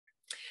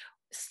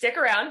Stick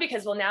around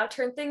because we'll now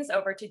turn things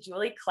over to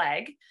Julie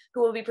Clegg,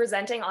 who will be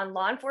presenting on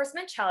law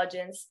enforcement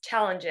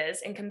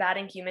challenges in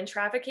combating human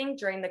trafficking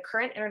during the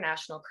current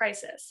international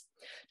crisis.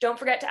 Don't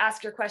forget to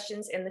ask your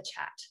questions in the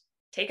chat.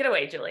 Take it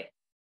away, Julie.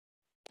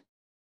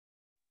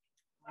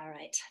 All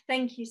right,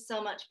 thank you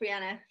so much,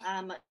 Brianna,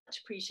 much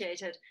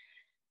appreciated.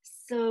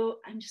 So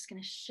I'm just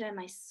going to share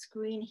my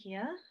screen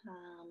here,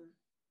 and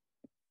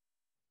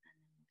then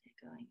we'll get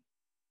going.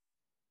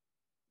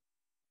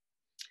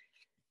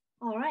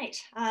 All right,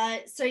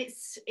 so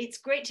it's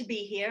great to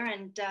be here,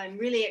 and I'm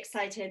really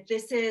excited.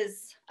 This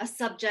is a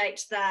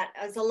subject that,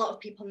 as a lot of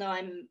people know,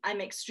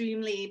 I'm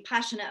extremely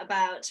passionate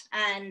about,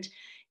 and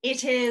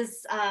it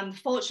is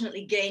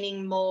fortunately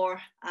gaining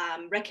more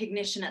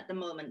recognition at the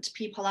moment.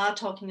 People are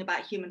talking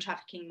about human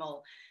trafficking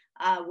more.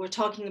 We're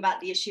talking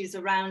about the issues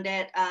around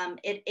it.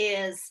 It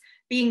is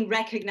being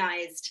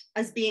recognized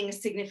as being a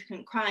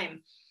significant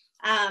crime.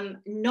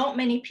 Not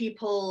many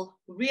people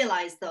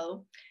realize,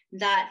 though,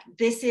 that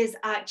this is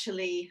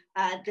actually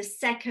the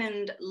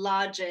second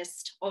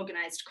largest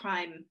organized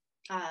crime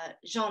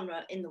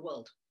genre in the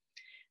world.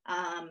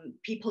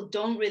 People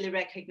don't really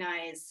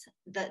recognize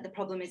that the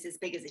problem is as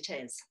big as it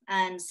is.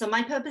 And so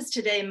my purpose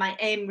today, my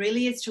aim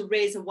really is to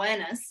raise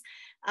awareness,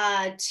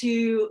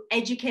 to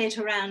educate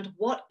around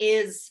what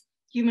is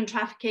human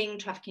trafficking,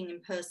 trafficking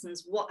in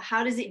persons,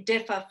 how does it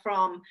differ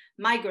from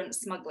migrant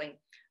smuggling?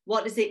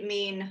 What does it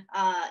mean?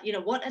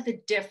 What are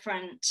the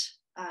different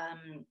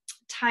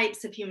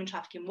types of human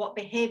trafficking? What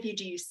behavior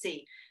do you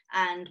see?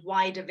 And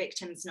why do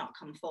victims not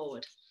come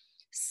forward?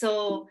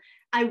 So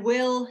I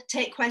will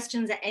take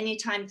questions at any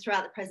time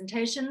throughout the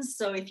presentations.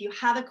 So if you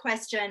have a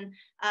question,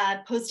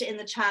 post it in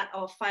the chat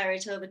or fire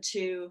it over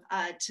to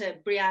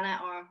Brianna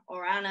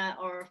or Anna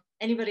or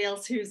anybody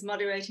else who's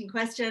moderating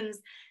questions,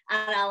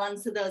 and I'll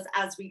answer those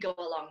as we go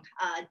along,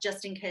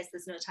 just in case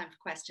there's no time for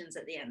questions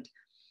at the end.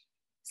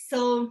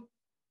 So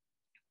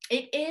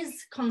it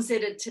is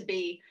considered to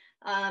be,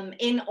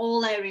 in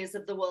all areas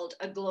of the world,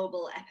 a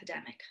global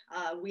epidemic.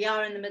 We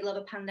are in the middle of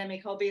a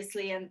pandemic,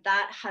 obviously, and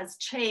that has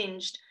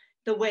changed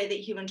the way that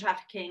human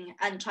trafficking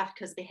and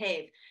traffickers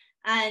behave.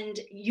 And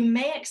you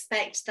may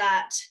expect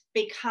that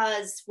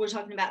because we're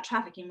talking about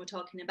trafficking, we're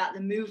talking about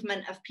the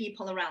movement of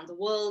people around the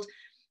world,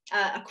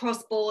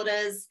 across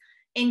borders,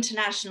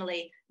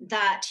 internationally,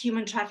 that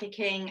human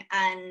trafficking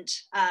and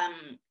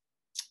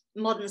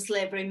modern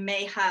slavery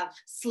may have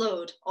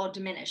slowed or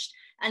diminished.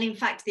 And in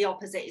fact, the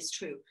opposite is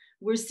true.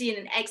 We're seeing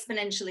an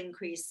exponential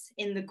increase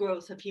in the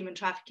growth of human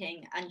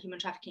trafficking and human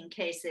trafficking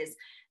cases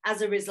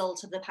as a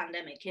result of the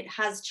pandemic. It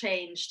has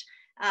changed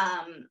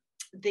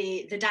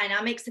the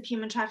dynamics of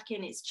human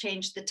trafficking. It's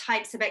changed the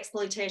types of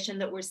exploitation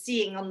that we're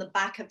seeing on the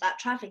back of that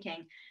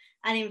trafficking.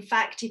 And in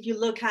fact, if you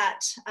look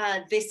at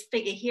this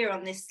figure here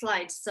on this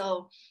slide,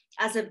 so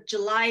as of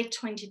July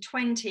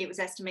 2020, it was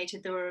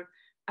estimated there were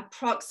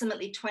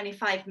approximately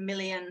 25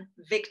 million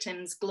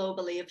victims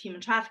globally of human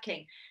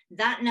trafficking.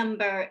 That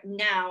number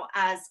now,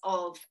 as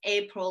of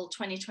April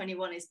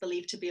 2021, is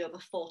believed to be over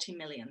 40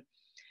 million.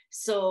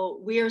 So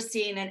we are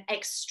seeing an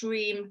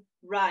extreme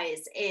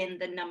rise in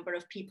the number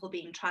of people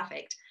being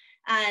trafficked.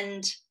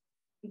 And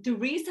the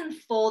reason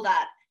for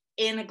that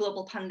in a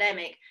global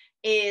pandemic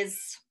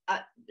is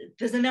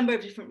there's a number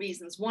of different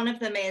reasons. One of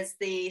them is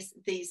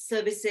the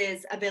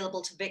services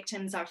available to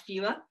victims are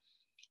fewer.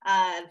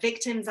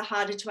 Victims are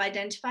harder to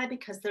identify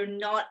because they're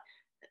not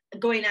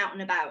going out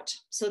and about.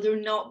 So they're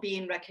not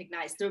being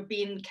recognized. They're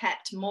being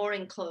kept more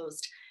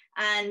enclosed.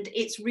 And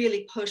it's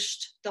really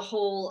pushed the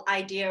whole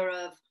idea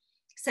of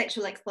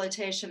sexual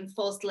exploitation,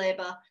 forced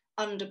labor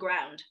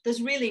underground.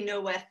 There's really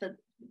nowhere for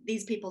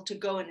these people to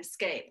go and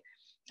escape.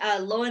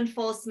 Law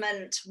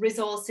enforcement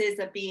resources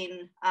are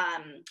being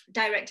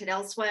directed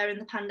elsewhere in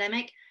the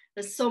pandemic.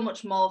 There's so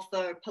much more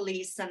for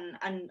police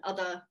and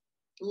other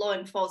law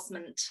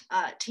enforcement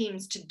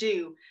teams to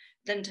do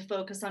than to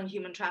focus on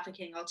human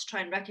trafficking or to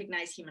try and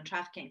recognize human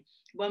trafficking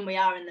when we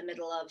are in the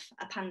middle of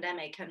a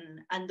pandemic,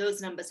 and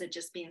those numbers are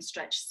just being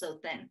stretched so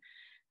thin.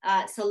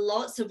 So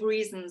lots of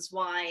reasons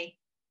why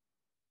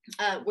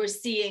we're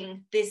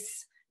seeing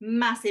this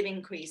massive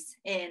increase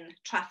in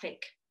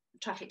trafficked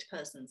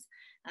persons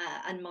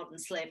and modern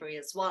slavery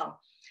as well.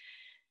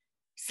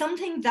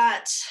 Something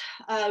that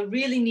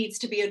really needs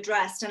to be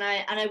addressed, and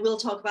I will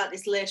talk about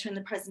this later in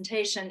the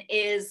presentation,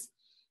 is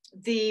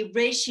the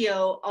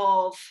ratio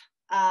of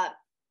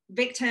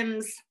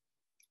victims,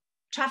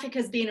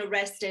 traffickers being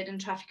arrested and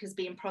traffickers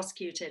being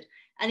prosecuted.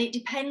 And it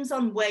depends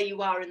on where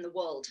you are in the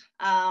world.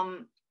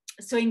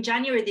 So in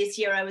January this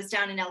year, I was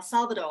down in El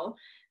Salvador,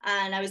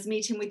 and I was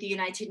meeting with the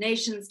United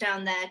Nations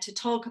down there to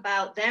talk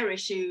about their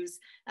issues,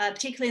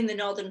 particularly in the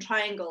Northern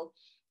Triangle,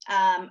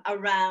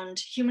 around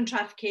human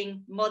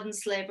trafficking, modern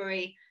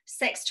slavery,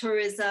 sex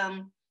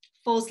tourism,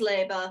 forced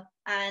labor,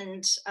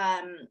 and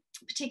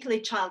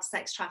particularly child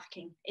sex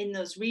trafficking in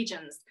those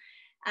regions.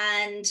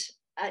 And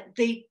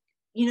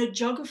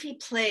geography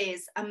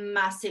plays a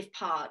massive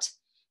part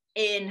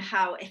in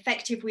how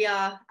effective we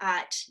are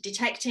at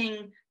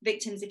detecting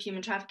victims of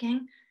human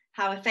trafficking,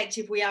 how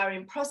effective we are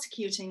in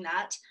prosecuting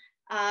that,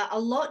 A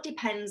lot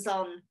depends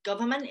on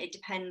government, it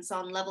depends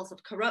on levels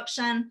of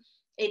corruption,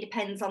 it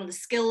depends on the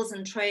skills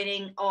and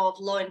training of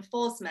law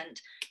enforcement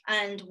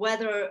and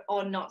whether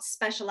or not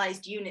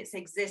specialized units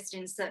exist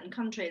in certain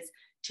countries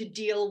to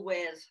deal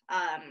with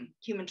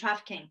human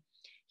trafficking.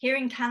 Here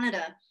in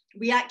Canada,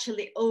 we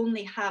actually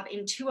only have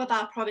in 2 of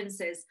our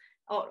provinces,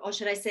 or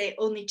should I say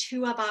only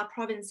 2 of our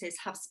provinces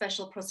have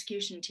special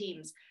prosecution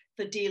teams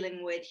for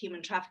dealing with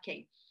human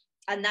trafficking.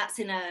 And that's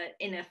in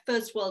a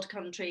first world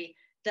country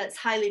that's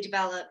highly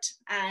developed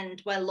and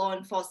where law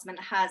enforcement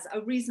has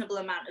a reasonable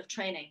amount of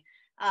training.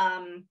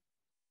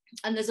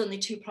 And there's only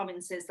 2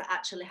 provinces that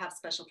actually have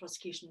special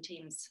prosecution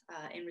teams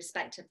in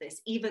respect of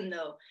this, even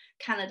though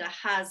Canada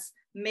has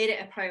made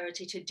it a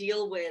priority to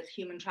deal with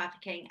human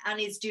trafficking and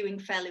is doing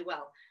fairly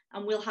well.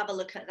 And we'll have a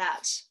look at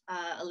that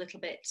a little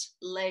bit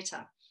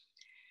later.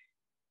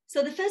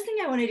 So the first thing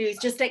I want to do is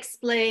just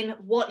explain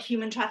what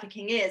human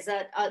trafficking is.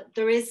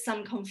 There is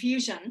some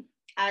confusion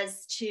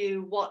as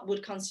to what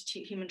would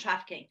constitute human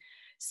trafficking.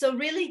 So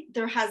really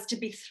there has to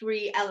be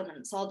 3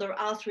 elements, or there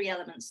are 3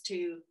 elements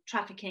to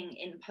trafficking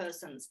in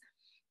persons.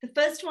 The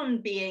first one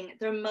being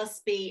there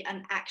must be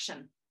an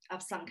action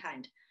of some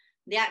kind.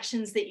 The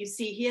actions that you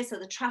see here, so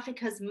the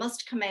traffickers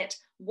must commit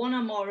one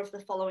or more of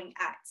the following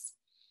acts.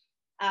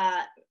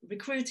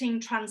 Recruiting,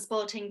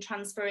 transporting,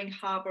 transferring,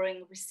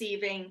 harboring,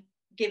 receiving,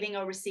 giving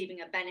or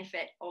receiving a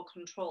benefit or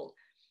control.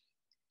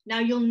 Now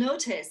you'll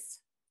notice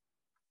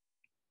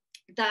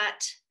that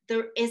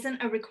there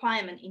isn't a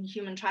requirement in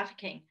human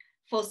trafficking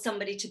for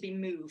somebody to be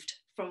moved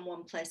from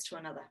one place to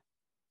another.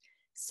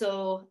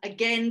 So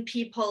again,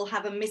 people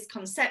have a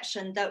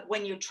misconception that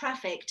when you're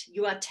trafficked,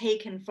 you are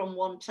taken from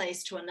one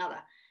place to another,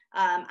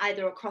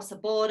 either across a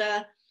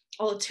border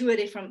or to a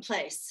different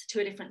place,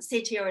 to a different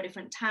city or a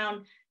different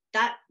town.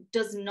 That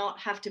does not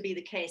have to be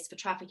the case for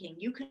trafficking.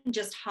 You can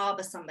just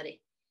harbor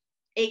somebody.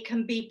 It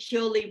can be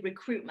purely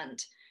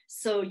recruitment.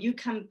 So you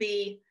can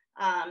be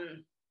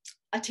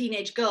a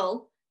teenage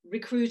girl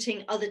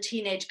recruiting other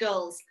teenage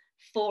girls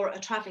for a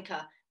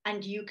trafficker,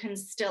 and you can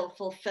still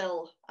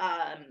fulfill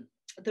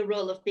the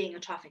role of being a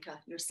trafficker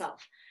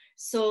yourself.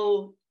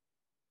 So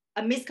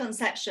a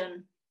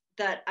misconception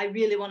that I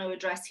really want to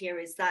address here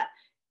is that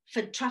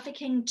for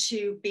trafficking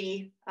to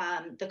be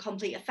the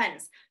complete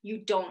offense, you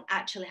don't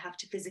actually have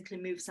to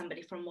physically move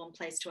somebody from one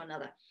place to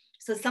another.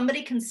 So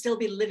somebody can still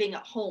be living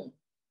at home,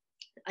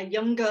 a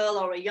young girl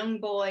or a young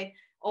boy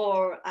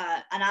or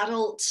an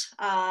adult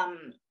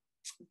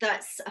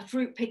that's a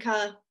fruit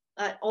picker.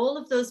 All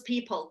of those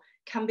people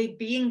can be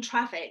being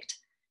trafficked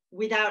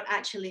without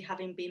actually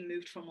having been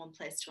moved from one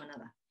place to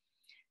another.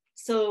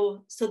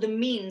 So the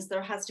means,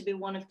 there has to be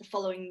one of the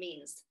following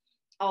means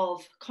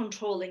of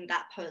controlling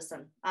that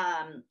person.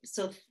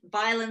 So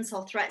violence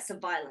or threats of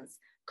violence,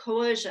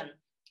 coercion,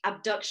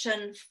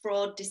 abduction,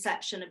 fraud,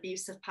 deception,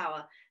 abuse of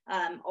power,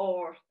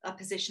 or a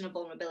position of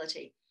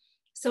vulnerability.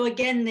 So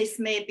again, this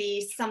may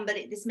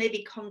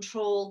be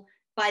control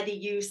by the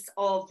use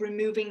of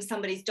removing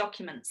somebody's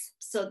documents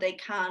so they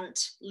can't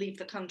leave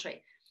the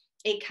country.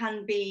 It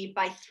can be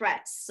by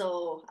threats,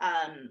 so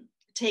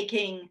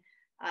taking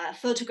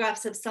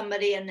photographs of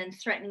somebody and then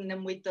threatening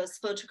them with those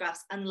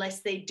photographs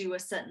unless they do a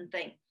certain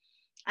thing.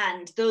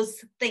 And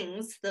those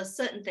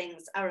certain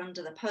things are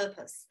under the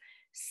purpose.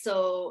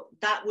 So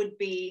that would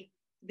be,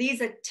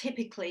 these are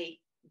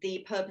typically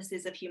the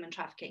purposes of human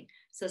trafficking.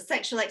 So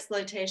sexual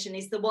exploitation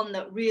is the one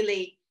that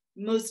really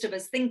most of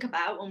us think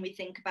about when we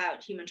think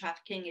about human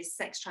trafficking, is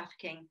sex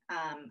trafficking,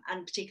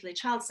 and particularly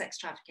child sex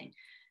trafficking.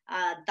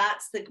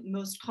 That's the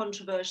most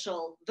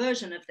controversial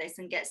version of this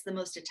and gets the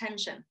most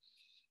attention.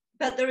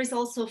 But there is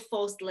also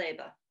forced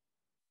labor,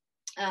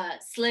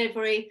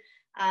 slavery,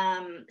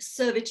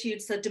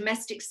 servitude, so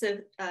domestic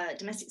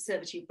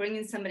servitude,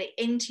 bringing somebody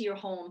into your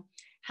home,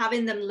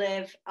 having them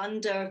live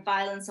under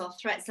violence or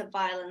threats of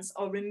violence,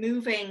 or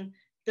removing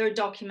their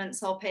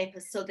documents or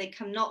papers so they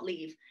cannot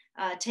leave,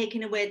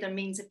 taking away their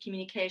means of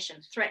communication,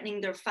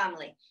 threatening their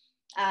family,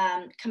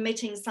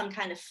 committing some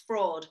kind of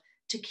fraud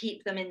to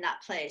keep them in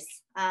that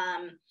place,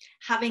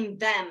 having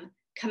them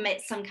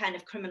commit some kind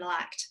of criminal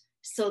act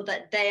so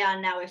that they are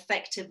now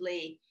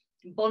effectively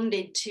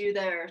bonded to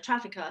their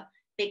trafficker,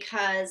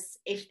 because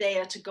if they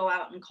are to go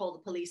out and call the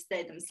police,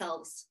 they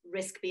themselves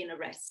risk being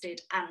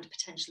arrested and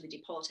potentially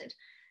deported.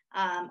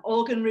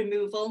 Organ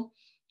removal,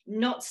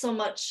 not so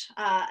much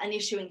an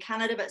issue in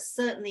Canada, but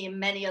certainly in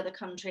many other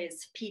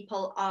countries,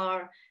 people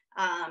are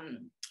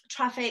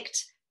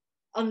trafficked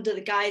under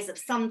the guise of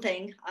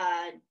something,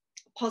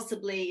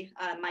 possibly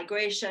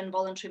migration,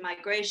 voluntary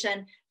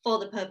migration, for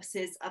the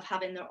purposes of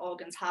having their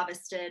organs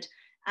harvested,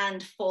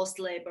 and forced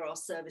labor or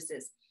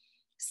services.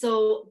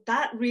 So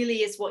that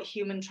really is what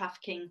human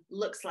trafficking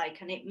looks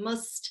like, and it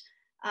must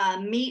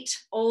meet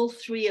all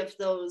 3 of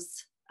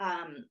those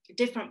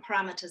different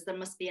parameters. There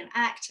must be an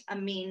act, a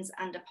means,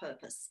 and a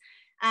purpose.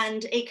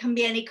 And it can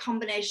be any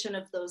combination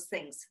of those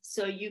things.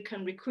 So you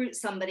can recruit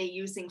somebody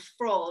using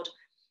fraud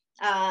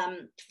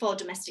for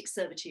domestic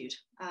servitude.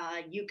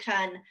 You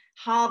can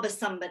harbor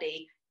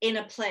somebody in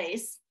a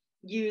place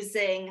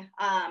using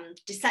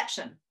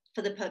deception.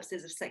 for the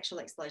purposes of sexual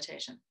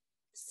exploitation.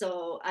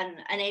 So, and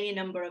any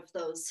number of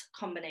those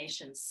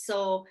combinations.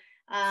 So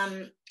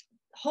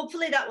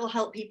hopefully that will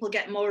help people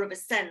get more of a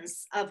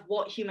sense of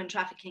what human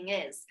trafficking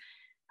is.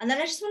 And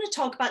then I just want to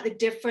talk about the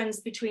difference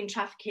between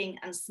trafficking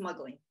and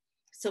smuggling.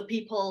 So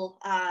people,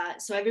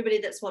 so everybody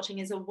that's watching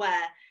is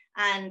aware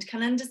and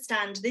can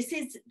understand this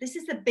is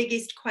the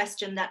biggest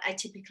question that I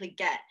typically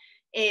get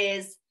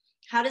is,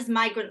 how does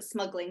migrant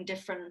smuggling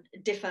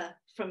differ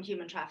from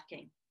human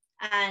trafficking?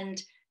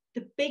 And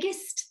the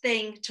biggest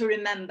thing to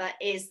remember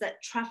is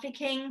that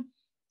trafficking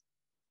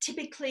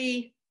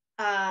typically,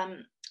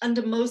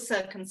 under most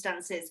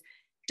circumstances,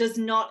 does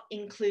not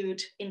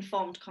include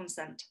informed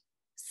consent.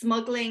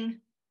 Smuggling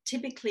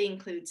typically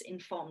includes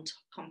informed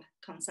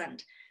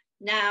consent.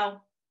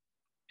 Now,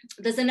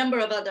 there's a number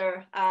of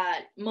other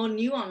more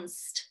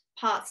nuanced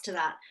parts to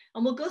that,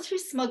 and we'll go through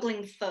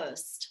smuggling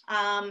first.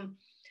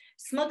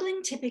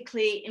 Smuggling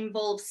typically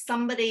involves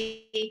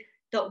somebody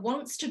that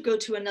wants to go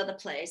to another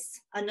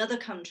place, another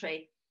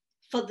country,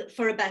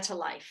 for a better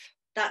life.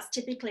 That's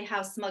typically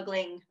how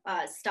smuggling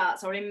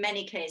starts, or in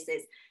many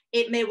cases.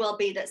 It may well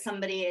be that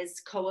somebody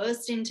is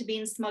coerced into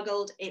being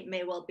smuggled. It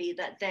may well be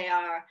that they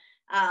are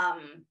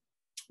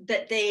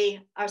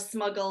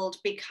smuggled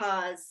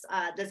because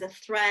there's a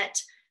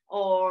threat,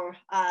 or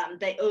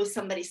they owe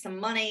somebody some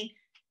money.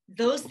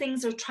 Those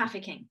things are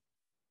trafficking.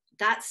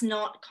 That's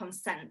not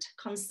consent.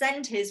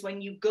 Consent is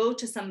when you go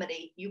to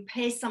somebody, you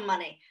pay some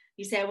money.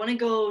 You say, I want to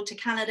go to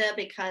Canada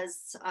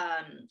because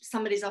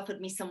somebody's offered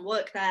me some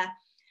work there,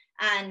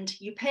 and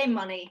you pay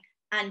money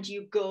and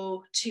you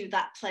go to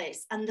that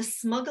place. And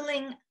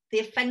the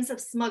offense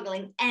of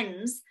smuggling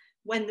ends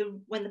when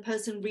the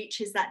person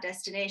reaches that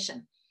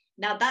destination.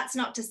 Now, that's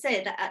not to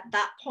say that at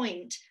that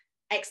point,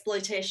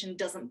 exploitation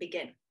doesn't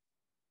begin.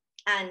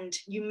 And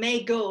you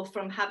may go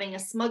from having a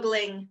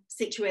smuggling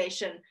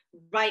situation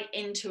right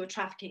into a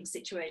trafficking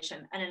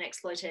situation and an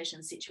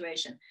exploitation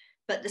situation.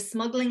 But the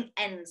smuggling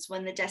ends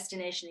when the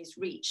destination is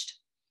reached,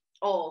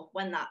 or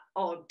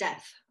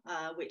death,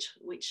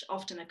 which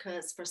often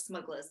occurs for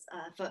smugglers,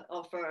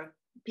 for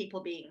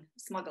people being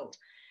smuggled.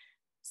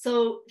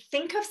 So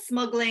think of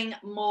smuggling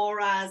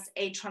more as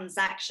a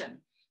transaction,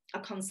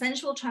 a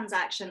consensual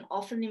transaction,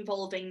 often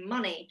involving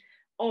money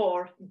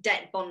or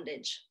debt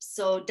bondage.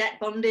 So debt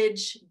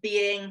bondage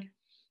being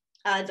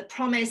the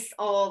promise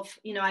of,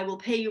 I will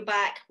pay you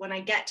back when I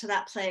get to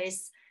that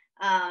place.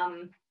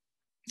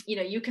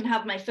 You can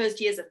have my first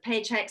years of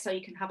paychecks, or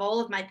you can have all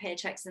of my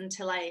paychecks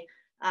until I,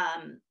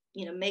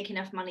 make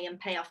enough money and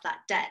pay off that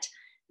debt.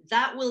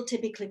 That will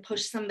typically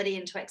push somebody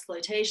into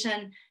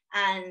exploitation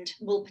and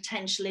will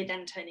potentially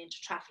then turn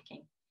into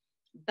trafficking.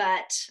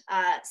 But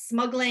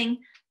smuggling,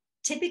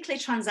 typically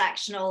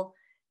transactional,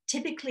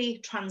 typically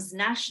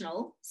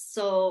transnational,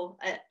 so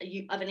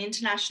of an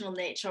international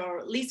nature, or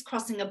at least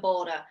crossing a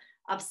border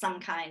of some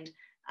kind,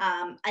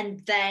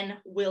 and then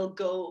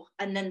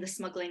the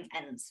smuggling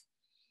ends.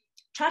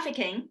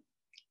 Trafficking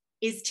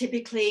is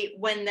typically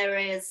when there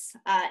is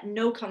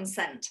no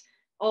consent,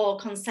 or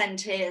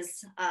consent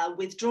is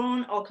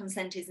withdrawn, or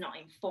consent is not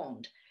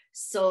informed.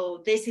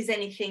 So this is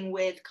anything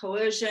with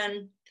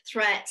coercion,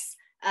 threats,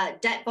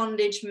 debt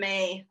bondage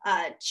may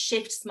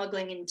shift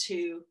smuggling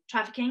into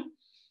trafficking.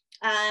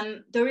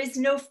 There is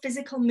no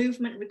physical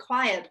movement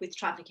required with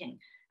trafficking.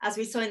 As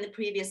we saw in the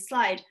previous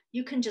slide,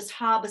 you can just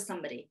harbor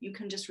somebody, you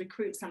can just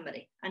recruit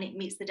somebody, and it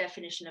meets the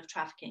definition of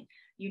trafficking.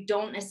 You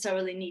don't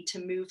necessarily need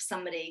to move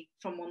somebody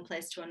from one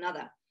place to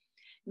another.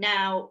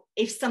 Now,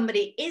 if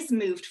somebody is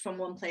moved from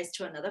one place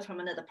to another, from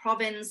another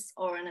province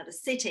or another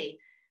city,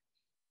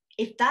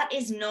 if that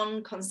is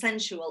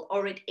non-consensual,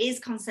 or it is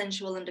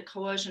consensual under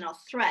coercion or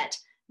threat,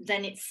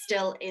 then it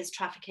still is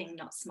trafficking,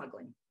 not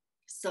smuggling.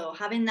 So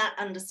having that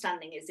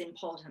understanding is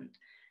important.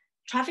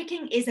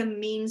 Trafficking is a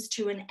means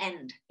to an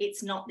end.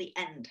 It's not the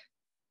end.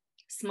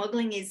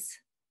 Smuggling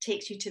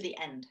takes you to the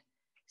end.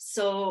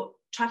 So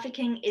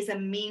trafficking is a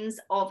means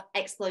of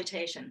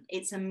exploitation.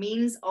 It's a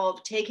means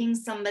of taking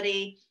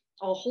somebody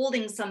or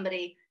holding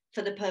somebody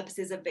for the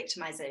purposes of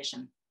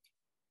victimization.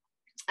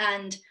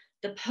 And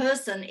the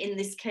person in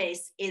this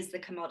case is the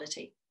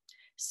commodity.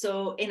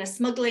 So in a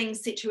smuggling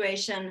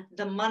situation,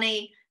 the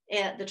money,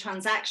 the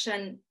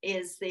transaction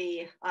is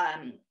the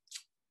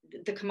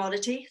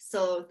commodity.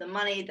 So the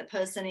money, the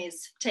person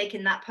is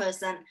taking that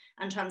person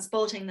and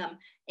transporting them.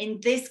 In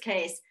this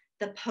case,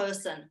 the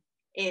person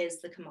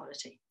is the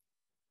commodity.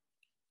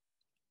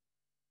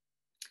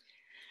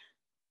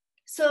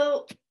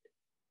 So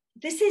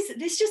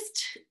this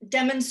just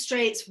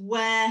demonstrates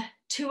where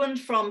to and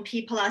from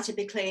people are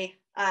typically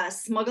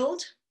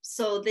smuggled.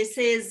 So this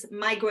is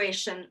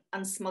migration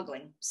and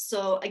smuggling.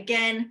 So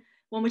again,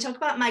 when we talk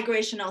about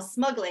migration or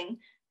smuggling,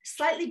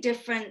 slightly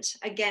different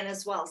again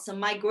as well. So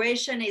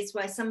migration is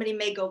where somebody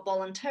may go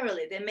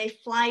voluntarily. They may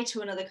fly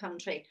to another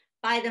country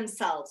by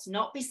themselves,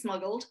 not be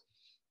smuggled.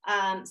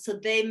 So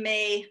they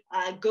may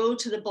go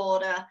to the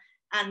border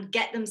and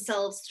get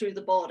themselves through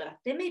the border.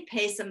 They may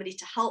pay somebody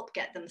to help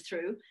get them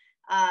through,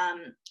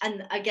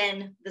 And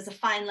again, there's a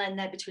fine line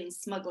there between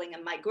smuggling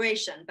and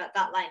migration, but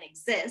that line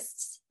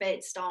exists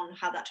based on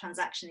how that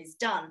transaction is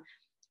done,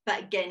 but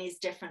again is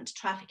different to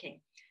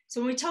trafficking. So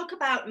when we talk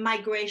about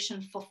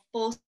migration for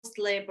forced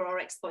labor or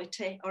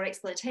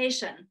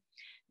exploitation,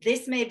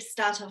 this may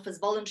start off as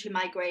voluntary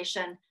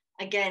migration,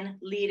 again,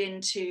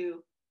 leading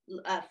to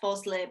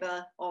forced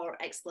labor or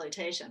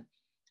exploitation.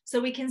 So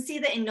we can see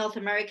that in North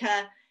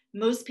America,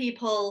 most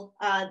people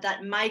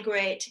that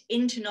migrate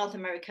into North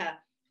America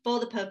for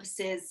the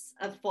purposes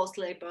of forced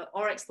labor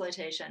or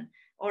exploitation,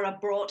 or are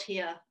brought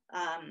here,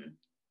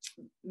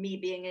 me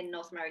being in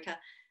North America,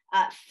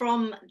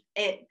 from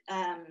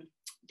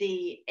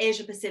the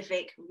Asia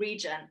Pacific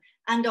region,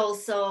 and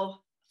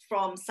also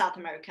from South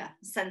America,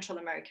 Central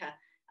America,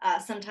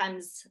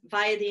 sometimes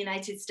via the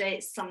United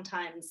States,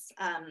 sometimes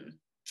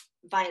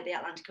via the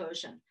Atlantic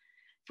Ocean.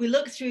 If we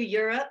look through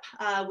Europe,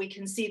 we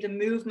can see the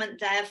movement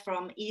there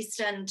from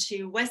Eastern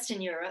to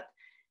Western Europe.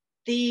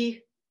 The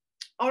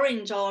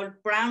orange or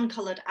brown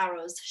colored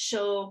arrows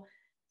show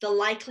the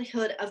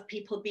likelihood of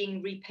people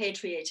being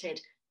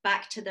repatriated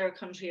back to their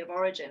country of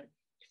origin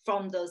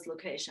from those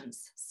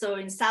locations. So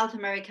in South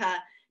America,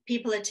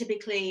 people are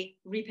typically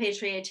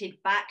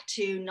repatriated back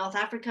to North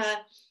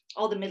Africa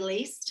or the Middle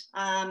East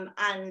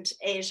and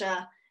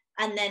Asia.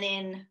 And then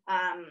in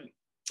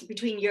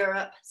between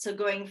Europe, so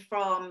going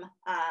from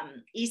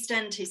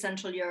Eastern to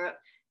Central Europe,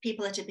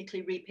 people are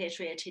typically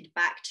repatriated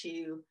back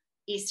to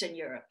Eastern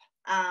Europe.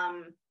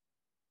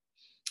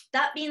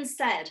 That being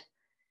said,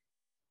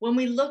 when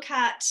we look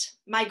at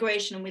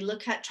migration and we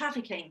look at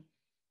trafficking,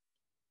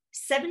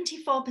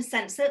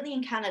 74%, certainly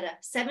in Canada,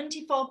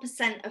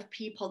 74% of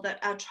people that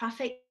are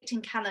trafficked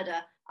in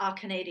Canada are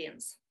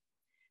Canadians.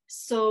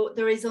 So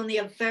there is only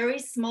a very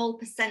small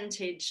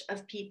percentage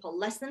of people,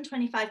 less than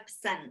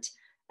 25%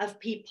 of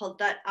people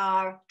that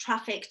are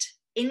trafficked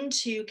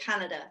into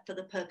Canada for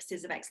the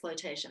purposes of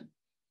exploitation.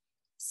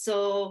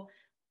 So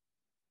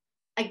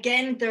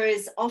again, there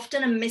is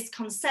often a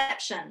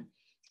misconception,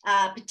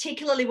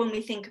 particularly when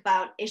we think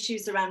about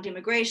issues around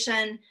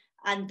immigration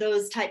and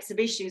those types of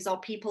issues, or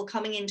people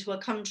coming into a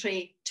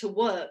country to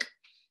work.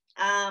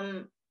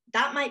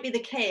 That might be the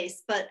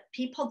case, but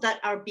people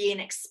that are being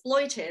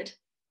exploited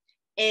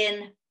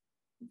in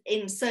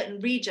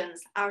certain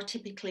regions are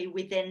typically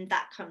within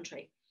that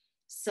country.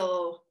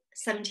 So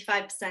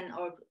 75%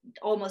 or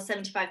almost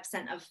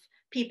 75% of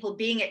people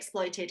being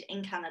exploited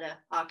in Canada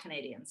are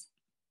Canadians.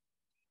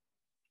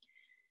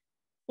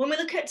 When we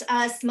look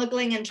at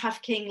smuggling and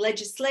trafficking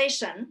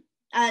legislation,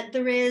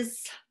 there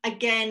is,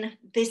 again,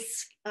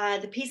 this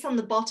the piece on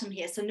the bottom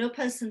here. So no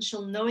person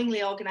shall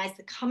knowingly organize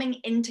the coming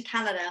into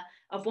Canada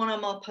of one or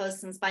more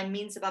persons by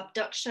means of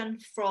abduction,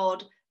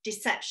 fraud,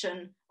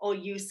 deception, or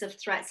use of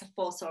threats of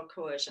force or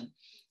coercion.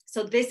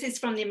 So this is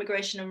from the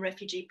Immigration and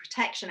Refugee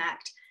Protection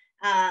Act.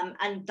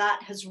 And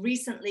that has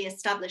recently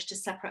established a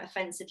separate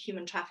offence of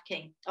human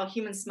trafficking or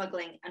human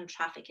smuggling and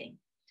trafficking.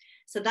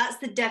 So that's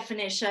the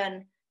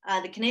definition,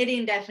 the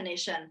Canadian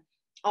definition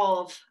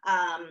of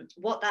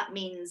what that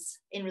means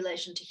in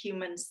relation to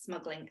human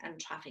smuggling and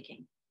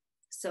trafficking.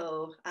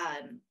 So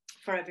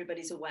for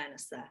everybody's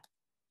awareness there.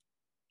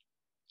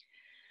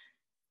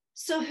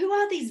 So who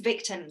are these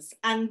victims?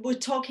 And we're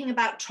talking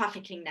about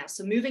trafficking now.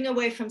 So moving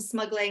away from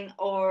smuggling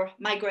or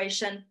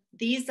migration,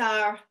 these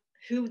are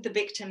who the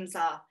victims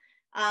are.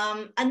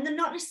 And they're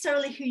not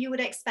necessarily who you would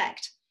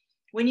expect.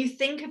 When you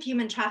think of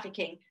human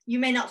trafficking, you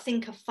may not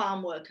think of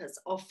farm workers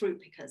or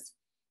fruit pickers.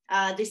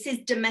 This is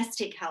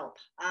domestic help,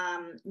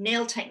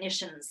 nail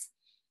technicians,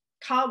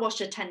 car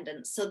wash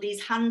attendants. So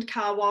these hand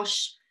car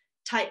wash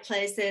type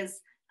places,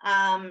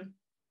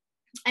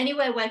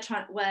 anywhere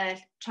where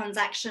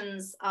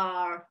transactions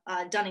are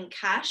done in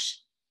cash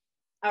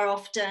are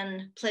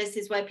often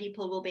places where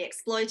people will be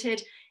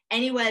exploited.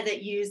 Anywhere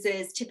that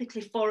uses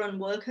typically foreign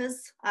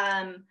workers.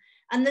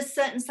 And there's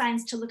certain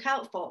signs to look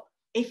out for.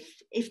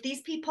 If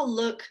these people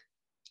look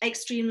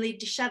extremely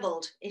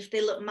disheveled, if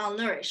they look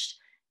malnourished,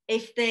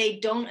 if they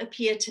don't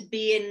appear to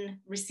be in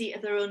receipt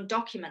of their own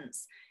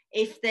documents,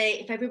 if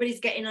everybody's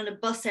getting on a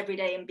bus every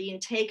day and being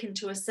taken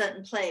to a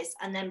certain place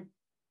and then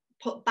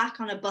put back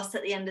on a bus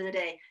at the end of the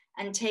day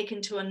and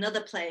taken to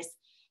another place,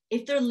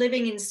 if they're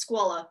living in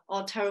squalor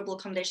or terrible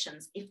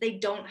conditions, if they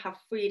don't have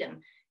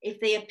freedom, if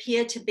they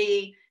appear to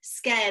be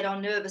scared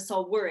or nervous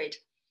or worried,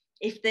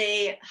 if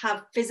they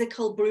have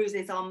physical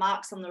bruises or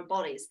marks on their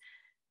bodies,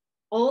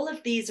 all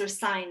of these are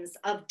signs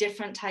of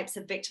different types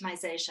of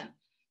victimization.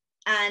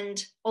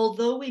 And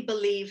although we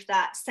believe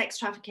that sex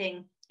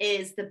trafficking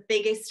is the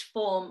biggest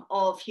form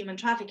of human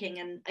trafficking,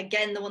 and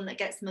again, the one that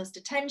gets most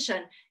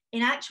attention,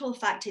 in actual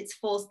fact, it's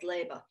forced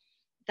labor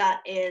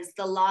that is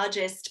the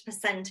largest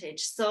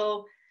percentage.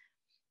 So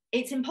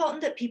it's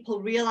important that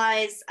people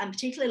realize, and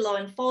particularly law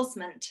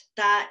enforcement,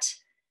 that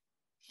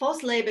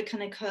forced labor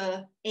can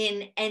occur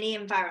in any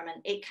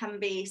environment. It can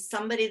be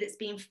somebody that's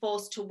being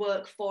forced to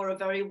work for a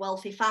very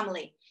wealthy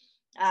family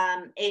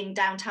in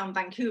downtown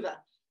Vancouver.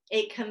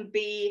 It can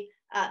be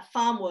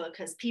farm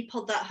workers,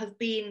 people that have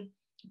been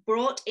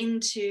brought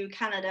into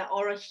Canada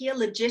or are here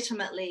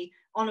legitimately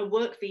on a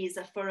work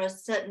visa for a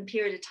certain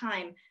period of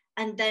time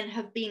and then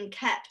have been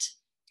kept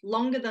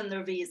longer than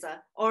their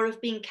visa, or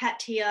have been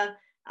kept here,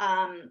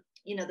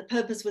 you know, the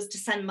purpose was to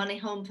send money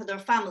home for their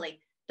family.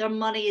 Their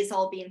money is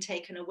all being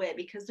taken away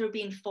because they're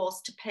being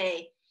forced to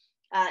pay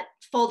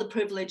for the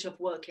privilege of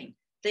working.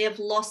 They have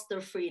lost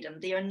their freedom.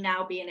 They are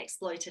now being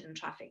exploited and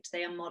trafficked.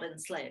 They are modern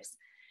slaves.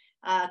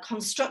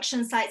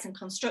 Construction sites and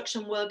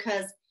construction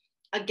workers,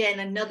 again,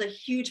 another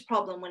huge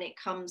problem when it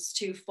comes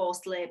to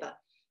forced labor.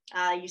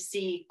 You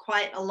see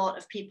quite a lot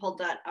of people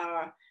that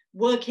are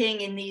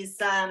working in these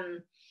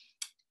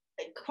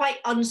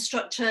quite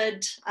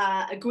unstructured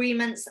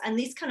agreements, and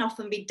these can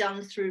often be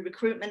done through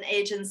recruitment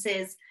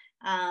agencies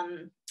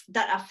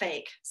that are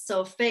fake.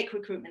 So fake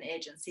recruitment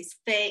agencies,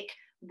 fake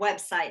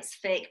websites,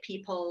 fake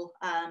people,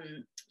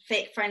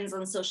 fake friends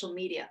on social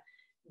media,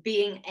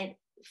 being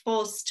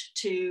forced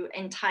to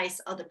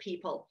entice other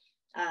people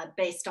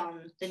based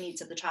on the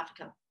needs of the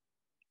trafficker.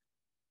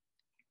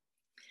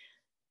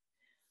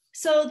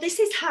 So this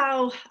is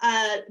how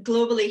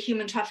globally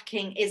human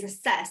trafficking is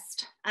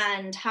assessed,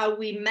 and how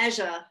we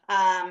measure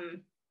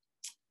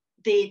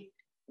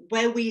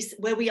where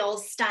we all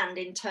stand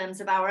in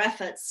terms of our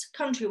efforts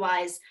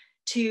country-wise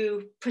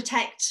to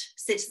protect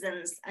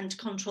citizens and to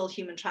control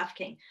human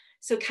trafficking.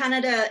 So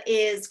Canada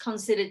is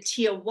considered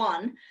tier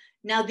 1.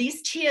 Now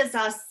these tiers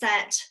are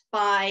set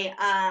by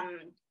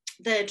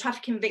the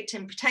Trafficking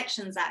Victim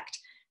Protections Act.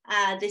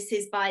 This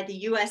is by the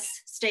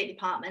US State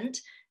Department.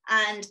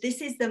 And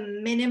this is the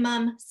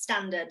minimum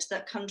standard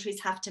that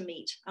countries have to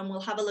meet. And we'll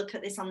have a look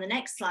at this on the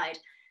next slide.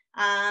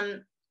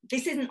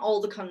 This isn't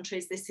all the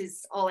countries. This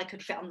is all I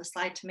could fit on the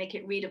slide to make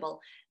it readable.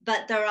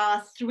 But there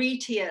are 3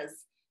 tiers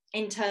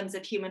in terms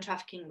of human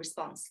trafficking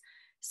response.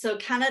 So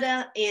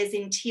Canada is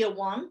in tier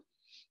 1,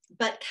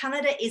 but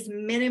Canada is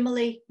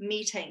minimally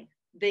meeting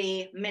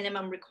the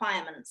minimum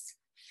requirements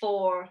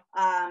for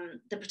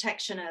the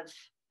protection of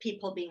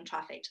people being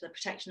trafficked, the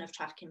protection of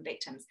trafficking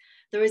victims.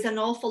 There is an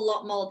awful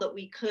lot more that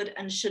we could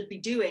and should be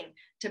doing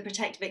to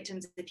protect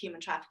victims of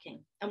human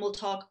trafficking. And we'll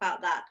talk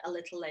about that a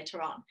little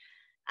later on.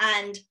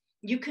 And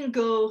you can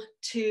go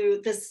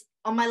to this,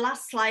 on my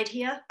last slide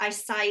here, I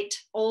cite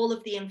all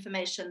of the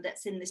information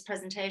that's in this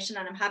presentation,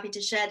 and I'm happy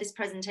to share this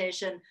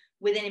presentation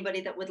with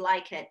anybody that would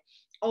like it.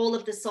 All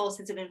of the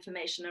sources of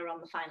information are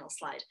on the final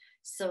slide.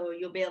 So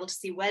you'll be able to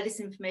see where this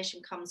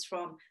information comes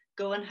from.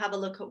 Go and have a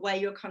look at where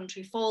your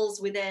country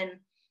falls within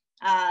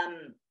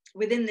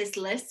this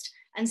list,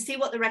 and see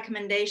what the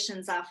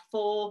recommendations are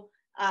for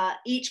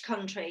each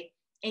country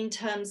in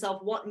terms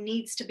of what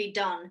needs to be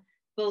done,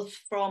 both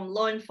from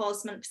law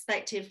enforcement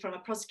perspective, from a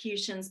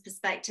prosecution's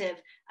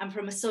perspective, and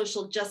from a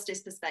social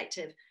justice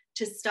perspective,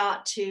 to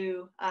start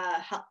to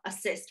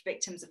assist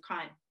victims of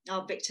crime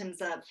or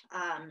victims of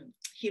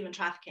human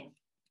trafficking.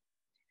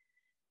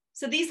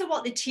 So these are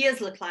what the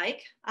tiers look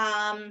like.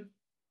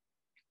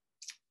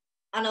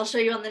 And I'll show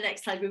you on the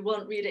next slide. We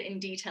won't read it in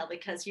detail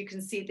because you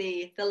can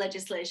see the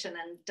legislation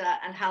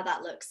and how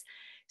that looks.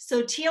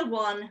 So tier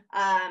 1,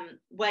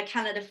 where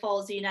Canada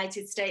falls, the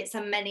United States,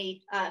 and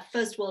many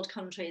first world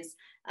countries.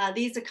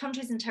 These are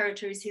countries and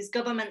territories whose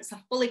governments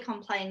are fully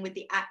complying with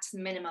the Act's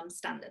minimum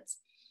standards.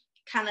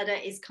 Canada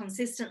is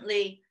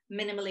consistently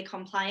minimally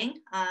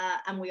complying,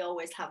 and we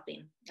always have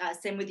been.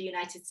 Same with the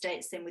United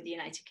States, same with the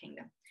United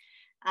Kingdom.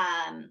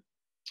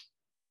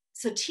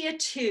 So tier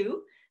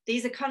 2,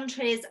 these are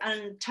countries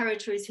and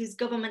territories whose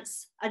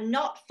governments are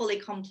not fully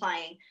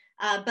complying,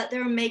 but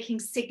they're making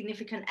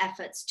significant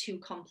efforts to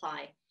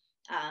comply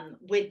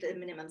with the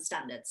minimum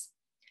standards.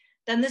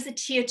 Then there's a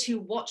tier 2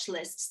 watch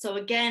list. So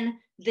again,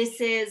 this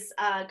is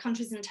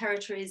countries and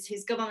territories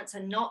whose governments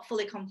are not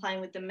fully complying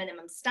with the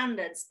minimum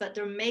standards, but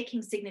they're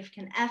making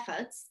significant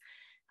efforts.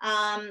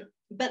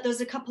 But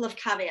there's a couple of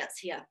caveats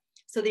here.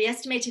 So the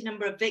estimated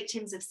number of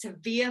victims of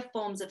severe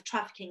forms of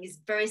trafficking is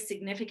very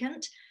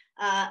significant,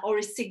 or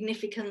is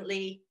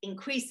significantly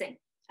increasing,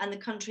 and the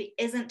country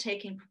isn't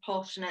taking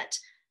proportionate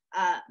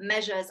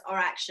measures or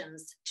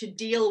actions to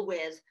deal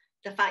with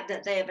the fact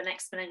that they have an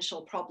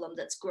exponential problem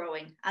that's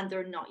growing and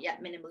they're not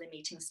yet minimally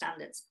meeting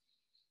standards.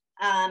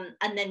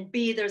 And then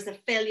B, there's a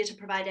failure to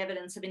provide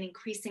evidence of an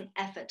increasing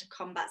effort to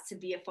combat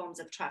severe forms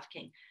of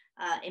trafficking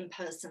in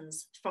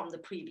persons from the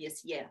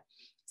previous year.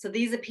 So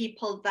these are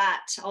people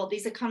that, or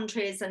these are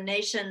countries and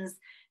nations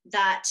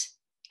that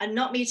are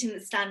not meeting the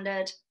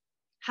standard,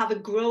 have a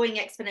growing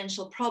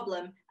exponential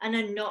problem, and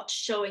are not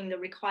showing the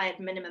required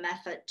minimum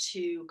effort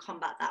to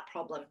combat that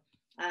problem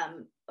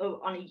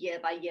on a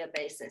year-by-year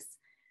basis.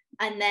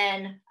 And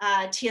then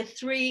tier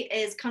 3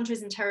 is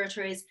countries and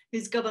territories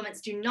whose governments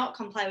do not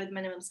comply with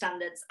minimum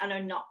standards and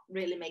are not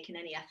really making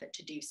any effort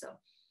to do so.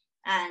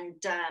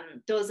 And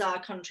those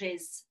are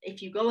countries,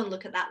 if you go and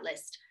look at that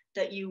list,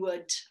 that you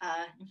would,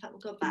 in fact, we'll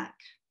go back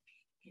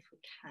if we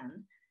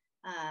can.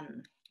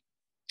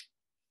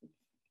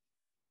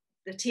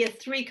 The tier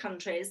 3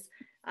 countries,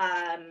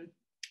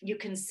 you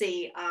can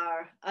see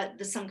are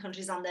there's some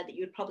countries on there that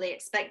you would probably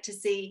expect to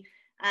see,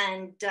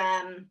 and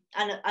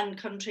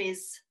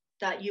countries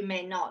that you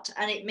may not.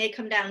 And it may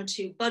come down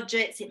to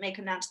budgets, it may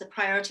come down to the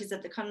priorities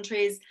of the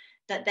countries.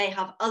 that they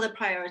have other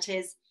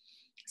priorities.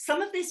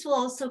 Some of this will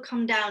also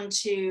come down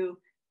to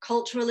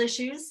cultural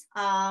issues.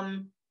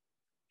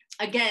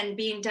 Again,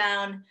 being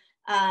down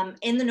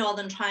in the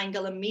Northern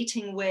Triangle and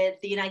meeting with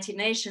the United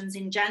Nations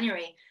in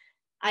January,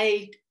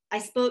 I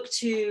spoke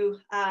to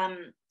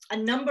a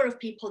number of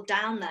people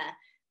down there.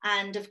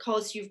 And of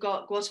course, you've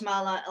got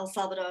Guatemala, El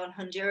Salvador, and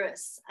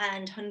Honduras.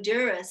 And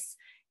Honduras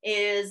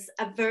is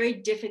a very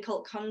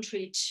difficult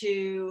country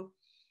to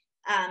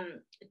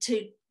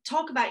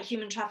talk about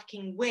human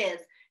trafficking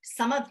with.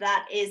 Some of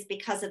that is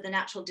because of the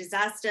natural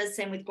disasters,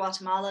 same with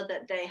Guatemala,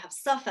 that they have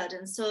suffered.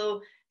 And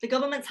so the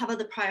governments have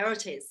other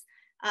priorities.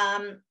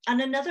 And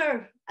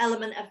another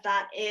element of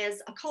that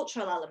is a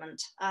cultural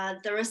element.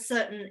 There are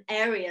certain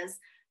areas,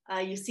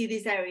 you see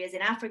these areas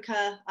in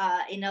Africa,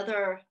 in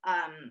other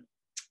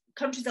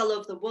countries all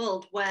over the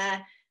world,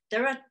 where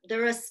there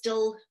are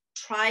still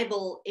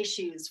tribal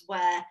issues,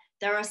 where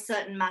there are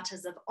certain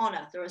matters of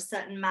honor, there are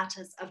certain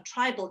matters of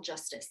tribal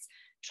justice,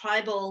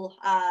 tribal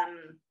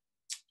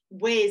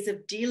ways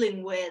of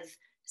dealing with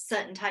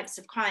certain types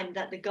of crime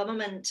that the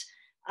government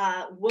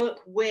work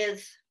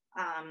with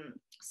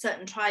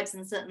certain tribes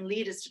and certain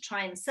leaders to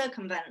try and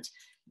circumvent,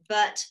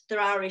 but there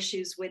are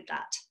issues with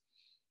that.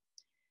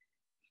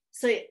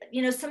 So,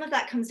 you know, some of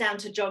that comes down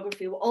to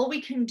geography. All we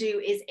can do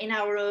is in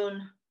our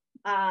own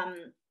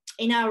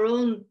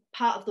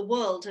part of the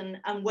world,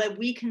 and where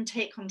we can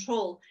take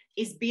control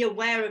is be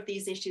aware of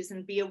these issues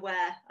and be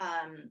aware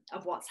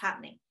of what's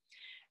happening.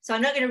 So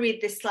I'm not going to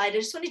read this slide. I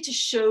just wanted to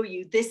show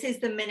you, this is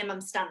the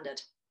minimum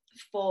standard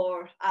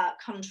for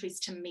countries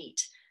to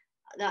meet.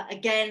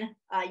 Again,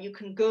 you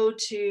can go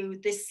to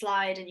this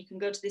slide and you can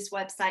go to this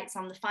website. It's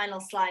on the final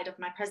slide of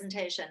my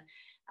presentation.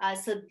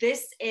 So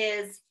this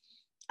is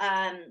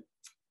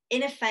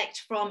in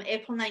effect from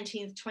April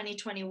 19th,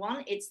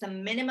 2021. It's the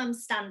minimum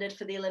standard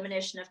for the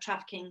elimination of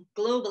trafficking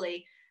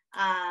globally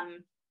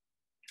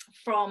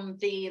from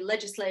the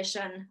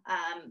legislation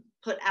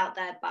put out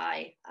there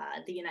by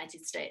the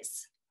United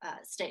States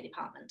State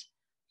Department.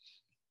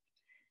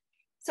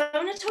 So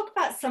I want to talk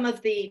about some of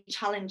the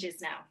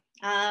challenges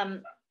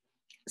now.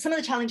 Some of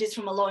the challenges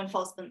from a law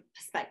enforcement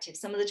perspective,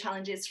 some of the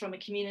challenges from a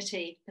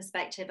community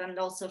perspective, and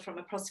also from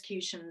a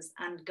prosecutions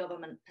and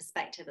government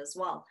perspective as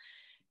well.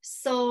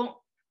 So,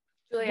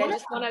 Julie, I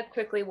just want to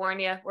quickly warn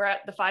you, we're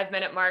at the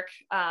 5-minute mark.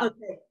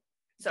 Okay,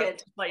 so good.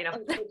 Just let you know.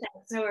 Okay,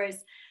 no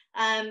worries.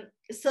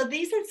 So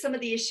these are some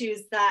of the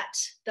issues that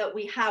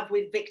we have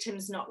with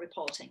victims not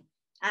reporting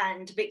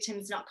and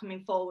victims not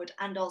coming forward,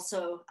 and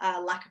also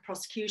lack of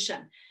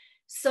prosecution.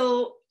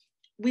 So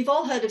we've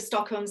all heard of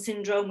Stockholm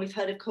Syndrome, we've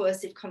heard of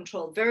coercive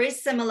control, very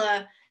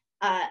similar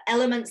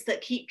elements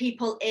that keep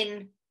people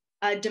in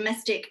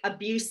domestic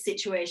abuse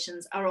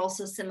situations are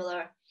also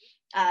similar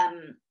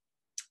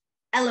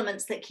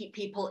elements that keep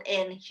people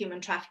in human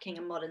trafficking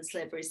and modern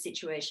slavery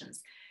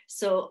situations.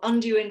 So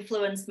undue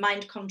influence,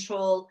 mind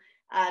control,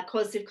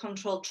 coercive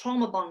control,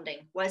 trauma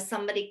bonding, where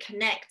somebody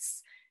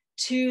connects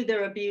to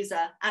their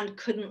abuser and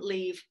couldn't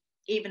leave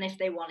even if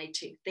they wanted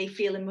to. They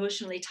feel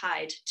emotionally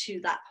tied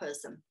to that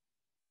person.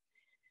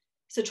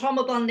 So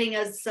trauma bonding,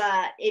 as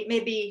it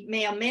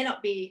may or may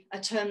not be a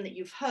term that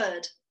you've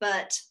heard,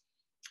 but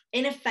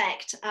in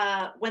effect,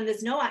 when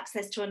there's no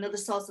access to another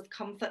source of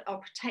comfort or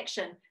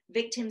protection,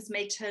 victims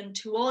may turn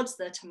towards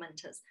their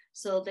tormentors.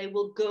 So they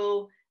will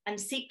go and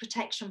seek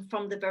protection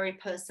from the very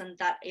person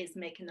that is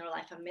making their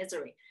life a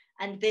misery.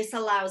 And this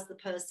allows the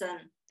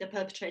person, the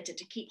perpetrator,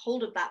 to keep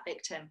hold of that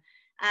victim.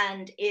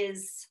 And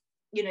is,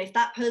 you know, if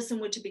that person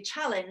were to be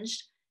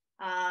challenged,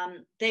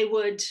 they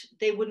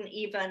wouldn't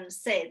even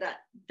say that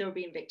they're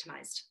being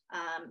victimized.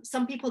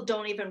 Some people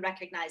don't even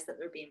recognize that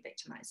they're being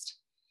victimized.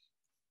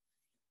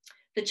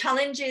 The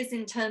challenges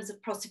in terms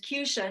of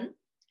prosecution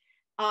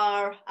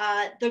are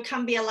there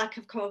can be a lack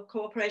of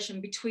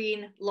cooperation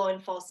between law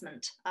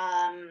enforcement,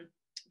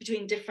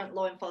 between different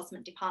law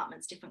enforcement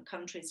departments, different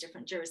countries,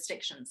 different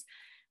jurisdictions.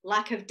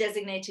 Lack of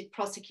designated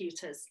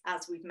prosecutors,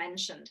 as we've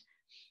mentioned.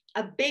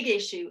 A big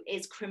issue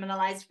is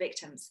criminalized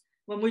victims.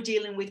 When we're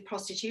dealing with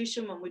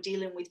prostitution, when we're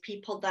dealing with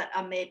people that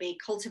are maybe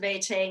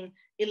cultivating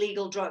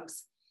illegal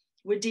drugs,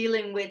 we're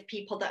dealing with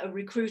people that are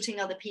recruiting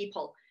other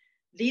people.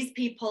 These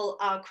people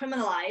are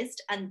criminalized,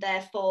 and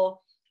therefore,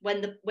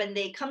 when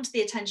they come to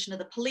the attention of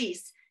the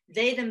police,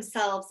 they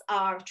themselves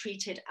are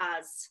treated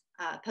as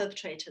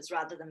perpetrators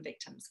rather than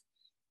victims.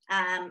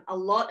 A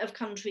lot of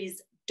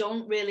countries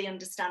don't really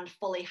understand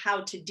fully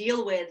how to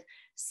deal with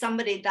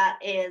somebody that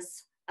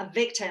is a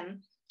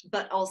victim,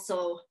 but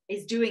also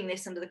is doing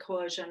this under the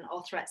coercion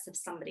or threats of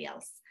somebody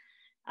else.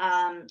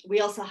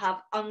 We also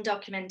have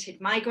undocumented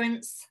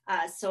migrants.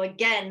 So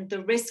again,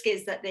 the risk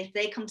is that if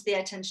they come to the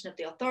attention of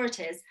the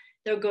authorities,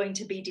 they're going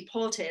to be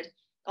deported,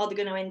 or they're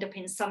going to end up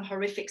in some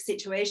horrific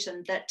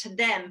situation that to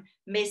them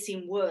may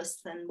seem worse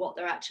than what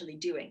they're actually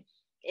doing.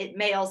 It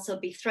may also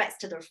be threats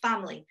to their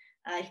family.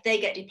 If they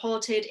get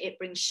deported, it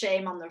brings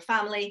shame on their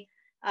family.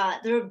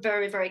 There are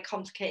very, very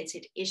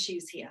complicated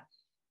issues here.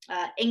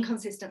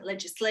 Inconsistent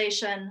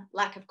legislation,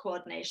 lack of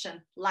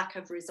coordination, lack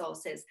of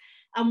resources.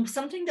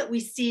 Something that we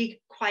see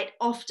quite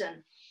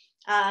often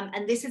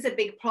and this is a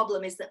big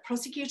problem, is that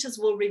prosecutors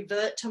will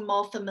revert to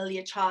more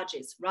familiar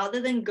charges. Rather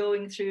than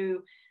going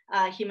through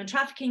human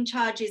trafficking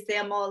charges, they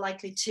are more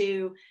likely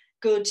to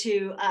go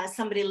to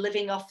somebody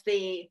living off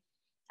the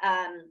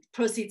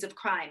proceeds of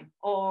crime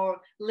or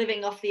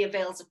living off the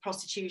avails of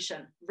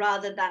prostitution,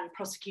 rather than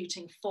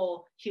prosecuting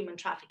for human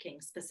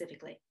trafficking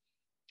specifically.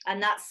 And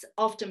that's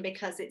often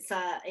because it's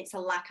a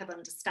lack of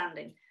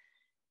understanding.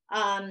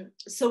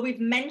 So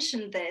we've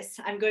mentioned this.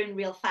 I'm going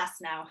real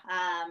fast now.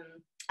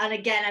 And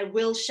again, I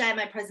will share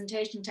my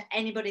presentation to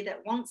anybody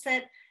that wants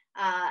it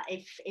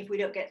if we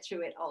don't get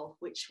through it all,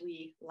 which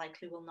we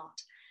likely will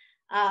not.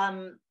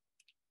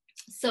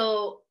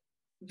 So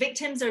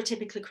victims are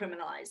typically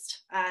criminalized.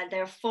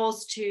 They're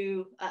forced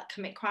to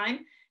commit crime.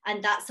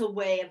 And that's a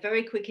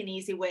very quick and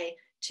easy way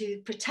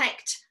to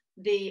protect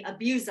the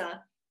abuser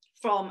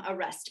from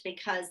arrest,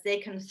 because they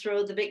can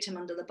throw the victim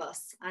under the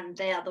bus, and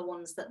they are the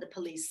ones that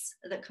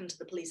come to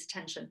the police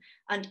attention.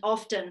 And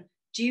often,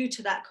 due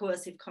to that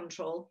coercive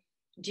control,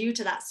 due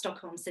to that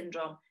Stockholm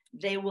syndrome,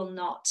 they will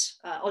not,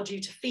 or due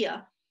to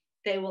fear,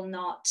 they will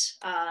not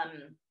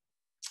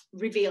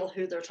reveal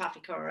who their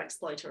trafficker or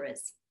exploiter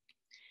is.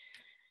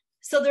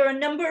 So there are a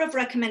number of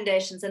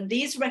recommendations, and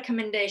these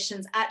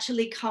recommendations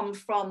actually come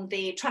from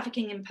the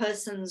Trafficking in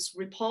Persons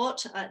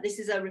report. This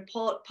is a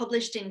report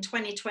published in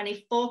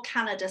 2020 for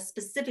Canada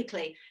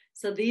specifically.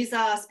 So these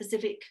are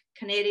specific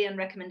Canadian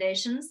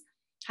recommendations.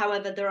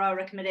 However, there are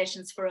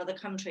recommendations for other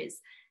countries.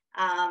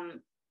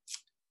 I'll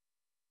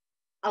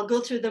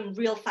go through them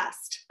real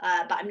fast,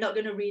 but I'm not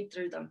going to read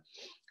through them.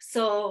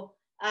 So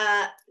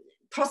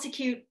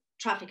prosecute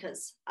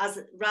traffickers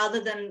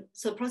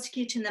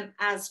prosecuting them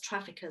as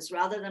traffickers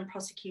rather than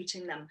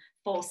prosecuting them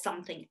for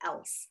something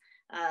else,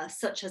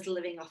 such as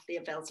living off the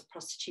avails of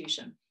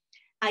prostitution.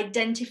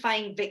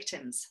 Identifying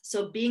victims,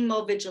 so being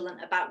more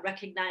vigilant about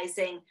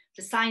recognizing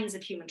the signs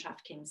of human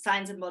trafficking,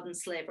 signs of modern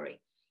slavery.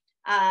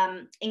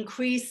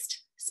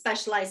 Increased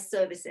specialized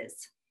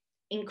services,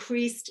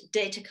 increased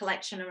data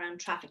collection around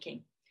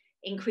trafficking,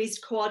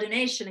 increased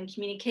coordination and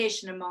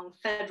communication among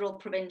federal,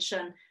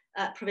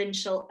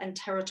 provincial and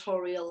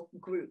territorial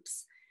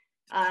groups,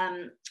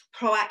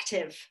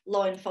 proactive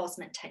law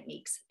enforcement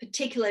techniques,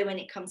 particularly when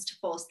it comes to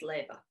forced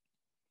labor.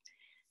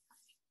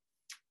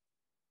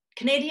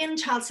 Canadian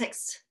child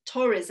sex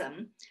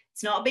tourism,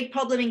 it's not a big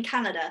problem in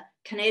Canada.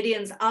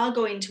 Canadians are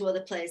going to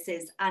other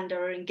places and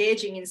are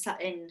engaging in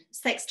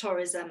sex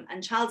tourism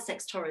and child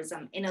sex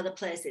tourism in other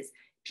places.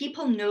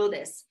 People know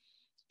this.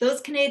 Those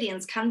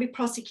Canadians can be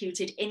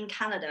prosecuted in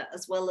Canada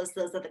as well as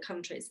those other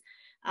countries.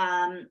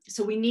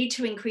 So we need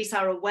to increase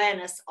our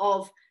awareness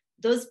of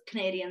those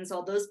Canadians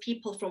or those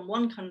people from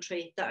one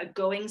country that are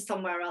going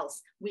somewhere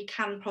else. We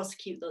can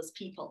prosecute those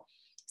people.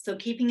 So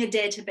keeping a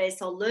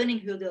database or learning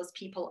who those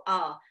people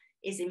are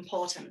is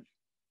important.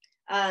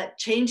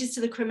 Changes to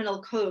the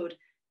criminal code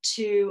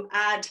to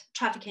add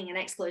trafficking and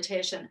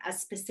exploitation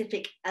as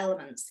specific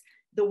elements,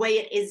 the way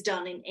it is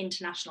done in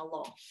international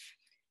law.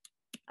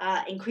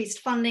 Increased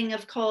funding,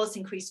 of course,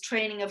 increased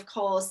training, of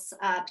course,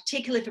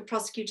 particularly for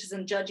prosecutors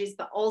and judges,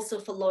 but also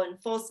for law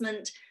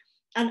enforcement,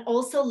 and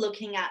also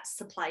looking at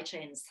supply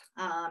chains.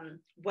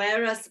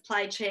 Where are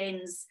supply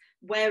chains?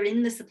 Where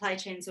in the supply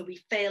chains are we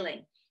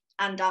failing?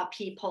 And are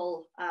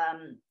people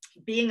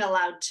being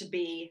allowed to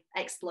be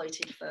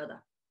exploited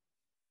further?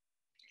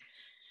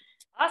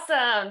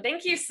 Awesome.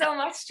 Thank you so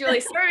much, Julie.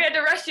 Sorry we had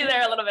to rush you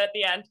there a little bit at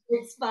the end.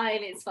 It's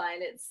fine. It's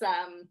fine. It's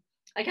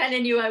I kind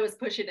of knew I was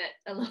pushing it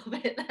a little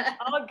bit there.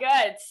 All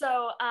good.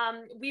 So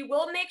we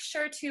will make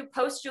sure to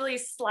post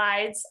Julie's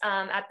slides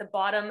at the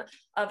bottom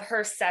of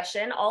her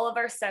session. All of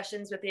our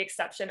sessions, with the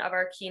exception of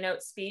our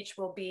keynote speech,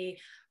 will be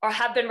or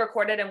have been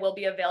recorded and will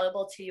be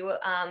available to you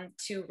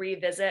to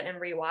revisit and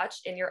rewatch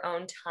in your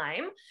own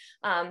time.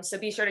 So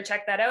be sure to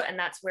check that out, and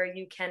that's where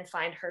you can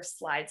find her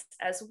slides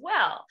as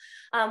well.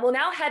 We'll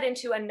now head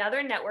into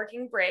another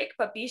networking break,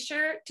 but be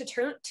sure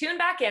to tune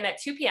back in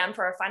at 2 p.m.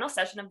 for our final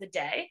session of the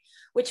day,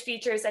 which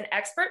features an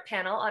expert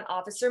panel on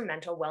officer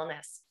mental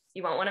wellness.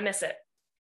 You won't want to miss it.